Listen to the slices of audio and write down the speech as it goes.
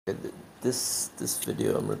This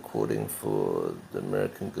video I'm recording for the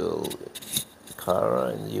American girl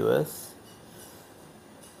Khara in the US.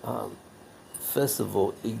 First of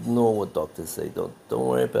all, ignore what doctors say. Don't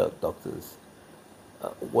worry about doctors.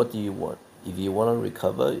 What do you want? If you want to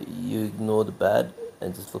recover, you ignore the bad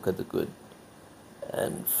and just look at the good.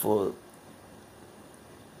 And for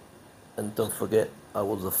and don't forget, I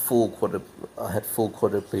had full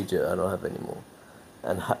quadriplegia. I don't have anymore.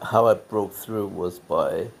 And how I broke through was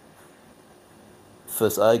by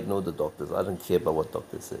first I ignored the doctors. I didn't care about what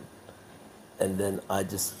doctors said. And then I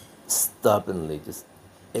just stubbornly just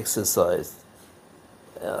exercised,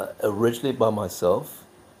 originally by myself,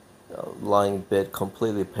 lying in bed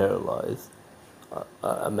completely paralyzed.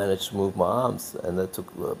 I managed to move my arms, and that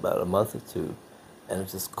took about a month or two, and it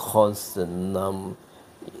was just constant numb.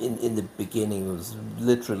 In the beginning, it was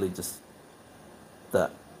literally just that,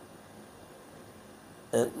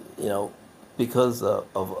 and because of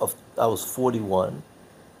I was 41,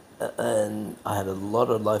 and I had a lot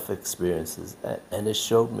of life experiences, and it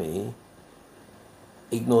showed me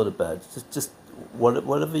ignore the bad. Just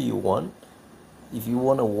whatever you want. If you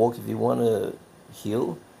want to walk, if you want to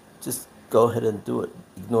heal, just go ahead and do it.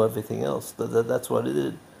 Ignore everything else. That's what I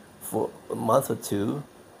did for a month or two,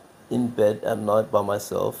 in bed at night by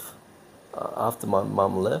myself. After my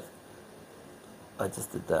mom left, I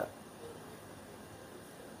just did that,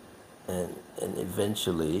 and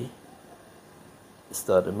eventually it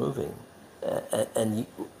started moving. And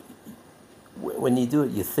when you do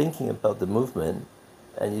it, you're thinking about the movement,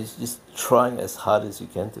 and you're just trying as hard as you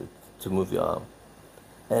can to move your arm.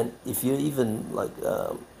 And if you're even like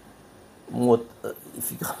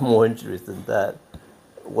if you got more injuries than that,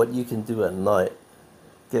 what you can do at night,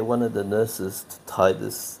 get one of the nurses to tie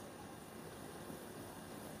the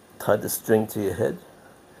string to your head,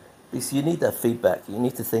 because you need that feedback. You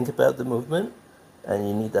need to think about the movement, and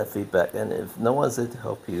you need that feedback. And if no one's there to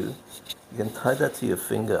help you, you can tie that to your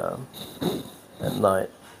finger at night,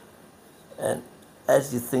 and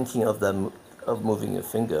as you're thinking of of moving your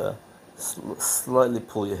finger, slightly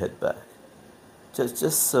pull your head back,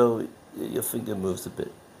 just so your finger moves a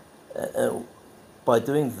bit. And by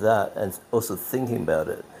doing that and also thinking about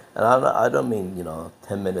it, and I don't mean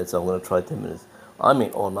 10 minutes. I'm gonna try 10 minutes. I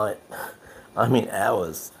mean all night. I mean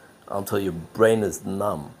hours, until your brain is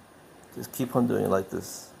numb. Just keep on doing it like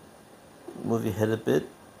this. Move your head a bit,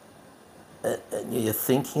 and you're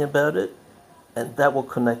thinking about it, and that will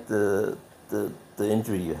connect the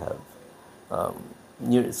injury you have.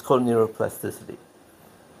 It's called neuroplasticity.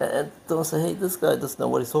 And don't say, hey, this guy doesn't know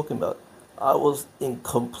what he's talking about. I was in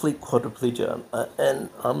complete quadriplegia, and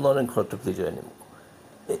I'm not in quadriplegia anymore.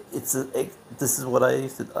 This is what I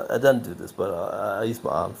used to. I didn't do this, but I used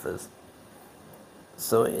my arm first.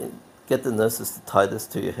 So get the nurses to tie this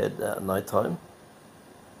to your head at nighttime,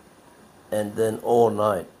 and then all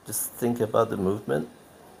night just think about the movement,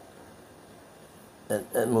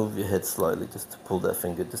 and move your head slightly just to pull that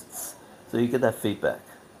finger, just so you get that feedback.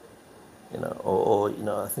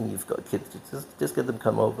 I think you've got kids. Just get them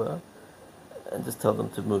come over, and just tell them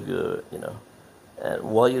to move your. And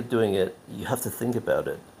while you're doing it, you have to think about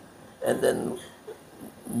it, and then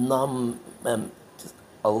numb, just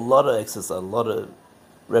a lot of exercise, a lot of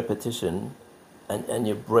repetition, and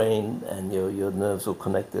your brain and your nerves will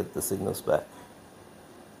connect the signals back.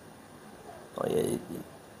 Oh yeah,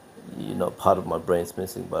 part of my brain's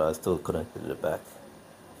missing, but I still connected it back.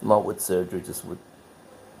 Not with surgery, just with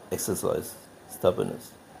exercise,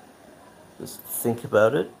 stubbornness. Just think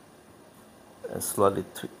about it, and slightly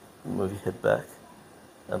move your head back,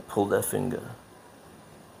 and pull that finger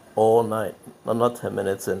all night. Not 10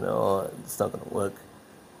 minutes, and it's not gonna work.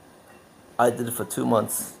 I did it for 2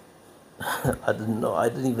 months. I didn't know. I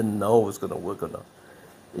didn't even know it was gonna work or not.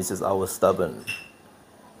 It's just I was stubborn,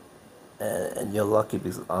 and you're lucky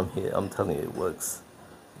because I'm here. I'm telling you, it works.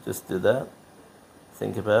 Just do that.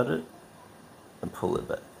 Think about it, and pull it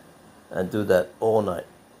back, and do that all night.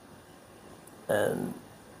 And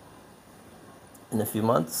in a few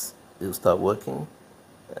months, it'll start working,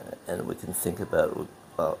 and we can think about it.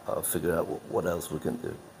 I'll figure out what else we can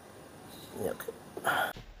do. Yeah, okay.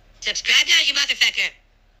 Subscribe now, you motherfucker.